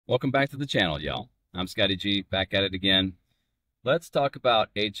Welcome back to the channel, y'all. I'm Scotty G, back at it again. Let's talk about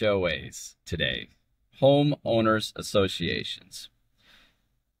HOAs today, Homeowners Associations.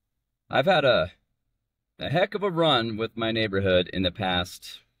 I've had a heck of a run with my neighborhood in the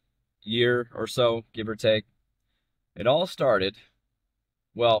past year or so, give or take. It all started,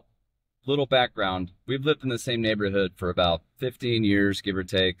 well, little background. We've lived in the same neighborhood for about 15 years, give or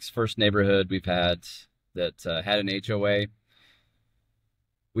take. It's the first neighborhood we've had that had an HOA.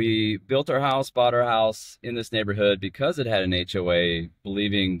 We built our house, bought our house in this neighborhood because it had an HOA,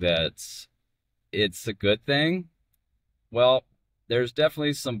 believing that it's a good thing. Well, there's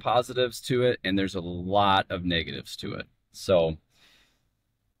definitely some positives to it, and there's a lot of negatives to it. So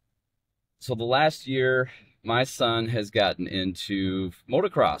the last year, my son has gotten into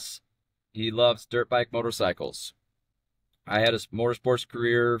motocross. He loves dirt bike motorcycles. I had a motorsports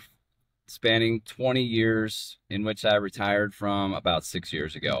career spanning 20 years, in which I retired from about 6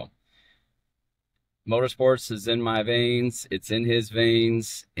 years ago. Motorsports is in my veins, it's in his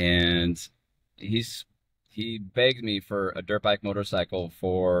veins, and he begged me for a dirt bike motorcycle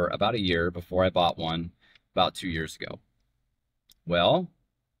for about a year before I bought one about 2 years ago. Well,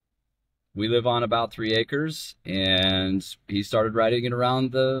 we live on about 3 acres, and he started riding it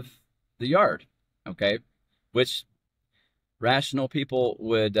around the yard, okay? Which rational people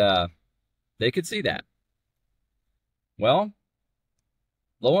would they could see that. Well,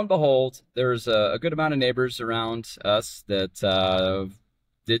 lo and behold, there's a good amount of neighbors around us that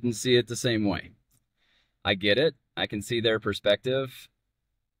didn't see it the same way. I get it. I can see their perspective,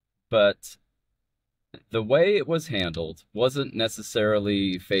 but the way it was handled wasn't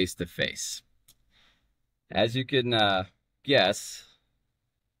necessarily face to face. As you can guess,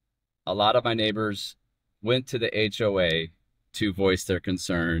 a lot of my neighbors went to the HOA to voice their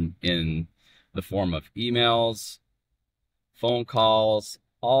concern in the form of emails, phone calls,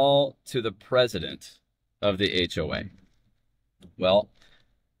 all to the president of the HOA. Well,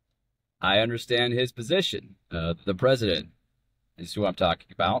 I understand his position. The president is who I'm talking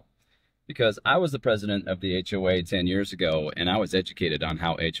about, because I was the president of the HOA 10 years ago, and I was educated on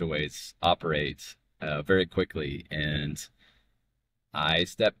how HOAs operate very quickly, and I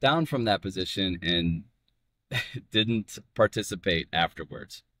stepped down from that position and didn't participate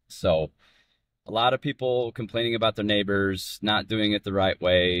afterwards. So a lot of people complaining about their neighbors not doing it the right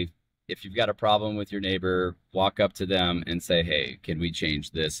way. If you've got a problem with your neighbor, walk up to them and say, hey, can we change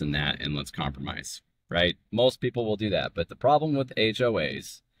this and that, and let's compromise, right? Most people will do that. But the problem with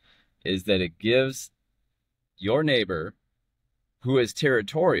HOAs is that it gives your neighbor, who is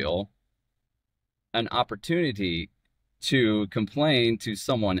territorial, an opportunity to complain to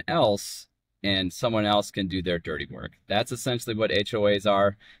someone else, and someone else can do their dirty work. That's essentially what HOAs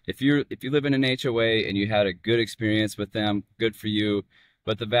are. If you live in an HOA and you had a good experience with them, good for you.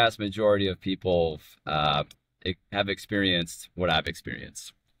 But the vast majority of people have experienced what I've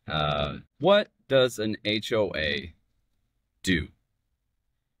experienced. What does an HOA do?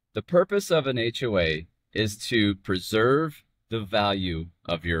 The purpose of an HOA is to preserve the value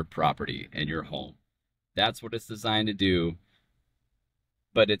of your property and your home. That's what it's designed to do.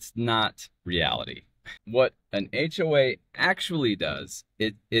 But it's not reality. What an HOA actually does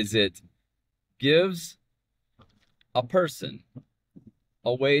is it gives a person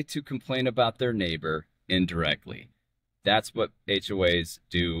a way to complain about their neighbor indirectly. That's what HOAs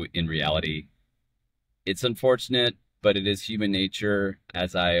do in reality. It's unfortunate, but it is human nature,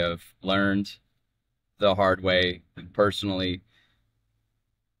 as I have learned the hard way personally.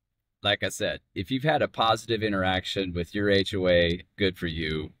 Like I said, if you've had a positive interaction with your HOA, good for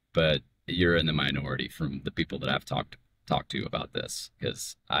you, but you're in the minority from the people that I've talked to about this,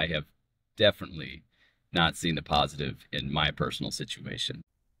 because I have definitely not seen the positive in my personal situation.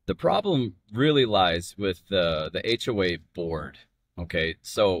 The problem really lies with the HOA board. Okay,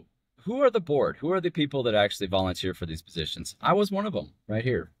 so who are the board? Who are the people that actually volunteer for these positions? I was one of them right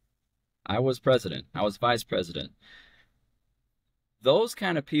here. I was president. I was vice president. Those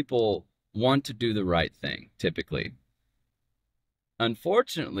kind of people want to do the right thing, typically.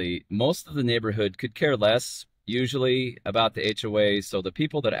 Unfortunately, most of the neighborhood could care less, usually, about the HOA, so the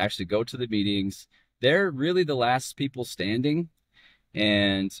people that actually go to the meetings, they're really the last people standing,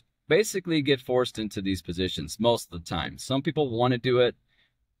 and basically get forced into these positions most of the time. Some people want to do it,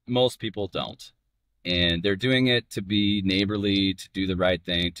 most people don't. And they're doing it to be neighborly, to do the right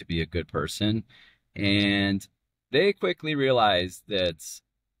thing, to be a good person. And they quickly realize that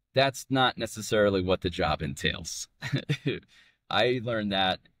that's not necessarily what the job entails. I learned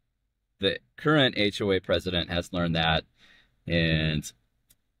that. The current HOA president has learned that, and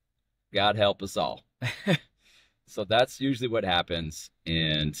God help us all. So that's usually what happens.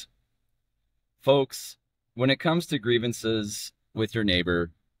 And folks, when it comes to grievances with your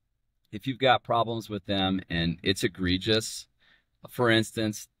neighbor, if you've got problems with them and it's egregious, for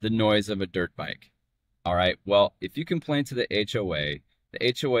instance, the noise of a dirt bike. All right. Well, if you complain to the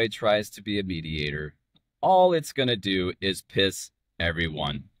HOA tries to be a mediator. All it's going to do is piss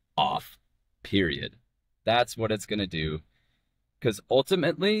everyone off, period. That's what it's going to do. Because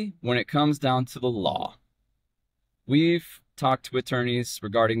ultimately, when it comes down to the law, we've talked to attorneys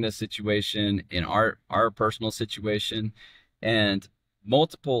regarding this situation in our personal situation, and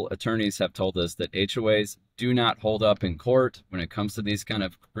multiple attorneys have told us that HOAs do not hold up in court when it comes to these kind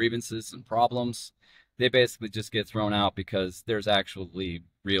of grievances and problems. They basically just get thrown out because there's actually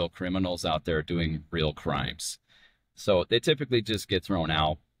real criminals out there doing real crimes. So they typically just get thrown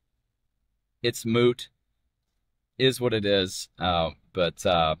out. It's moot, is what it is. But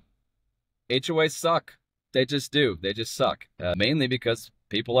HOAs suck. They just do. They just suck. Mainly because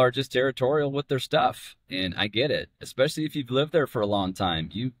people are just territorial with their stuff. And I get it, especially if you've lived there for a long time.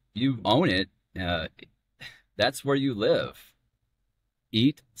 You own it. That's where you live.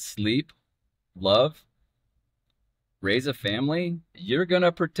 Eat, sleep, love, raise a family. You're going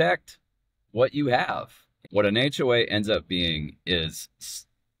to protect what you have. What an HOA ends up being is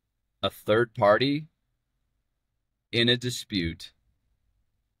a third party in a dispute,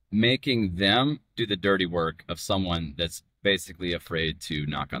 making them do the dirty work of someone that's basically afraid to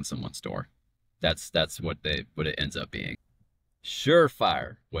knock on someone's door. That's what it ends up being.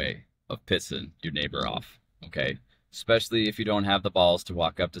 Surefire way of pissing your neighbor off, okay? Especially if you don't have the balls to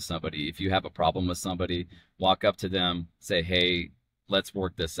walk up to somebody. If you have a problem with somebody, walk up to them, say, hey, let's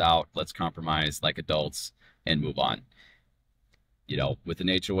work this out. Let's compromise like adults and move on. You know, with an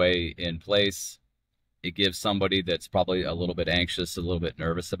HOA in place, it gives somebody that's probably a little bit anxious, a little bit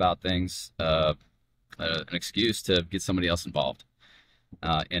nervous about things, an excuse to get somebody else involved.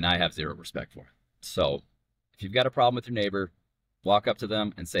 And I have zero respect for it. So if you've got a problem with your neighbor, walk up to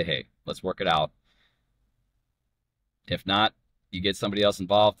them and say, hey, let's work it out. If not, you get somebody else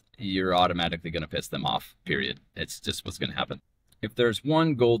involved, you're automatically going to piss them off, period. It's just what's going to happen. If there's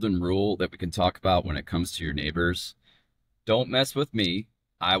one golden rule that we can talk about when it comes to your neighbors, don't mess with me,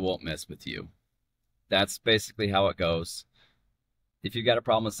 I won't mess with you. That's basically how it goes. If you've got a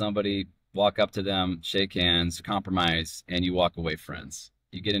problem with somebody, walk up to them, shake hands, compromise, and you walk away friends.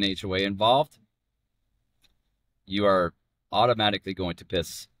 You get an HOA involved, you are automatically going to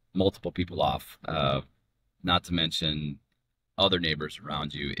piss multiple people off. Not to mention other neighbors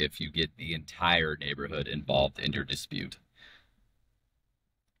around you if you get the entire neighborhood involved in your dispute.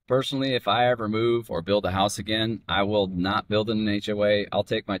 Personally, if I ever move or build a house again, I will not build in an HOA. I'll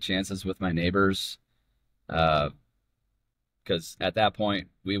take my chances with my neighbors because at that point,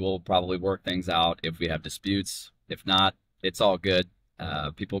 we will probably work things out if we have disputes. If not, it's all good.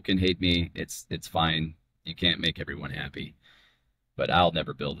 People can hate me. It's fine. You can't make everyone happy. But I'll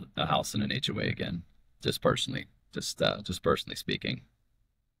never build a house in an HOA again. Just personally speaking.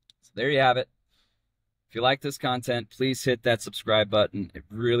 So there you have it. If you like this content, please hit that subscribe button. It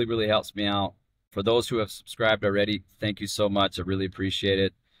really, really helps me out. For those who have subscribed already, thank you so much. I really appreciate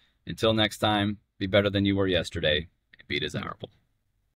it. Until next time, be better than you were yesterday and be desirable.